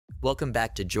Welcome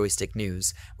back to Joystick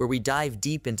News, where we dive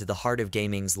deep into the heart of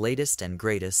gaming's latest and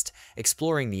greatest,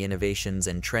 exploring the innovations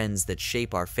and trends that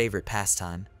shape our favorite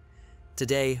pastime.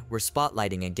 Today, we're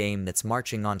spotlighting a game that's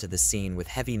marching onto the scene with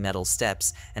heavy metal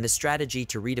steps and a strategy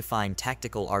to redefine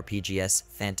tactical RPGs,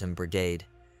 Phantom Brigade.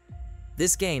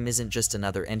 This game isn't just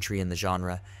another entry in the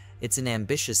genre, it's an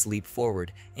ambitious leap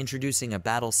forward, introducing a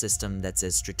battle system that's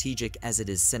as strategic as it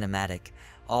is cinematic,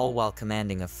 all while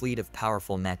commanding a fleet of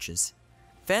powerful mechs.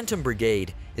 Phantom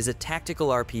Brigade is a tactical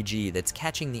RPG that's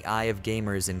catching the eye of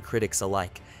gamers and critics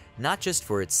alike, not just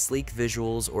for its sleek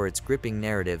visuals or its gripping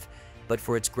narrative, but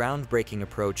for its groundbreaking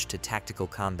approach to tactical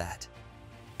combat.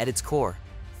 At its core,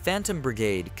 Phantom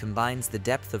Brigade combines the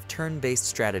depth of turn-based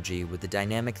strategy with the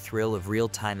dynamic thrill of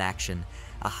real-time action,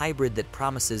 a hybrid that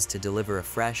promises to deliver a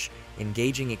fresh,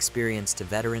 engaging experience to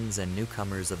veterans and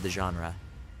newcomers of the genre.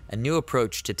 A new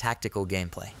approach to tactical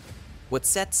gameplay. What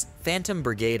sets Phantom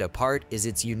Brigade apart is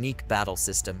its unique battle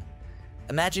system.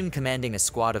 Imagine commanding a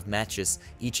squad of mechs,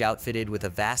 each outfitted with a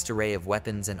vast array of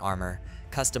weapons and armor,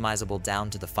 customizable down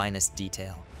to the finest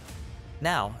detail.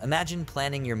 Now, imagine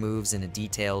planning your moves in a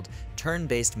detailed,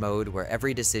 turn-based mode where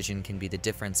every decision can be the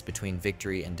difference between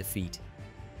victory and defeat.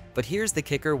 But here's the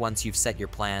kicker: once you've set your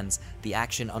plans, the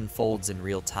action unfolds in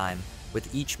real time,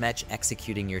 with each mech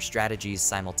executing your strategies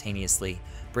simultaneously,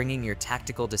 bringing your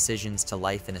tactical decisions to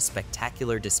life in a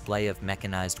spectacular display of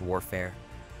mechanized warfare.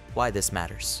 Why this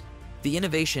matters? The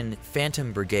innovation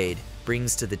Phantom Brigade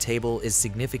brings to the table is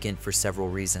significant for several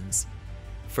reasons.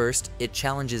 First, it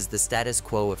challenges the status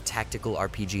quo of tactical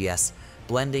RPGs,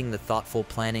 blending the thoughtful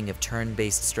planning of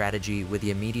turn-based strategy with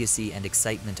the immediacy and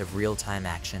excitement of real-time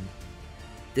action.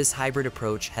 This hybrid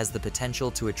approach has the potential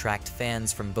to attract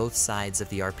fans from both sides of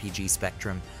the RPG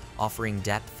spectrum, offering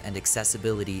depth and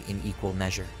accessibility in equal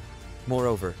measure.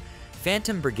 Moreover,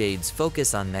 Phantom Brigade's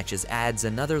focus on mechs adds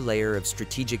another layer of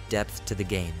strategic depth to the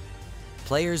game.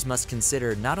 Players must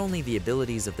consider not only the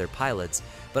abilities of their pilots,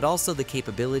 but also the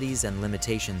capabilities and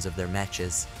limitations of their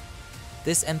mechs.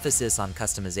 This emphasis on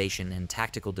customization and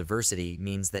tactical diversity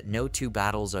means that no two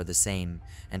battles are the same,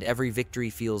 and every victory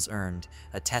feels earned,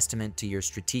 a testament to your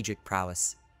strategic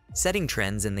prowess. Setting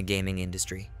trends in the gaming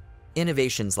industry.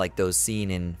 Innovations like those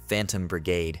seen in Phantom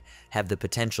Brigade have the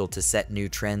potential to set new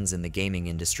trends in the gaming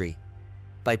industry.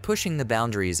 By pushing the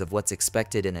boundaries of what's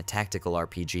expected in a tactical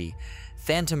RPG,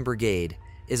 Phantom Brigade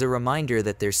is a reminder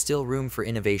that there's still room for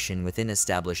innovation within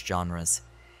established genres.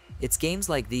 It's games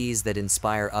like these that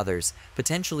inspire others,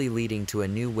 potentially leading to a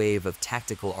new wave of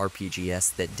tactical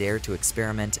RPGs that dare to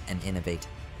experiment and innovate.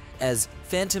 As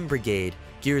Phantom Brigade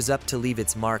gears up to leave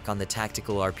its mark on the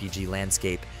tactical RPG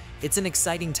landscape, it's an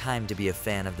exciting time to be a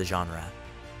fan of the genre.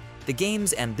 The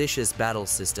game's ambitious battle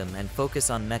system and focus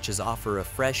on mechs offer a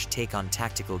fresh take on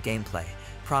tactical gameplay,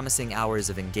 promising hours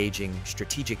of engaging,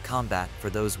 strategic combat for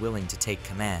those willing to take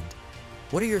command.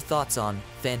 What are your thoughts on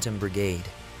Phantom Brigade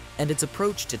and its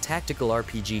approach to tactical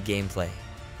RPG gameplay?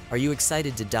 Are you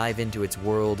excited to dive into its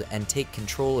world and take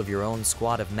control of your own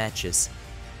squad of mechs?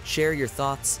 Share your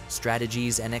thoughts,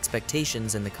 strategies, and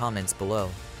expectations in the comments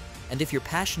below. And if you're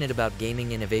passionate about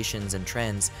gaming innovations and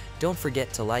trends, don't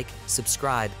forget to like,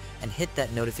 subscribe, and hit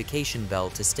that notification bell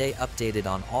to stay updated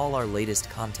on all our latest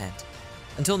content.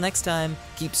 Until next time,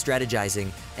 keep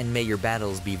strategizing, and may your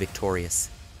battles be victorious.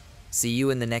 See you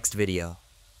in the next video.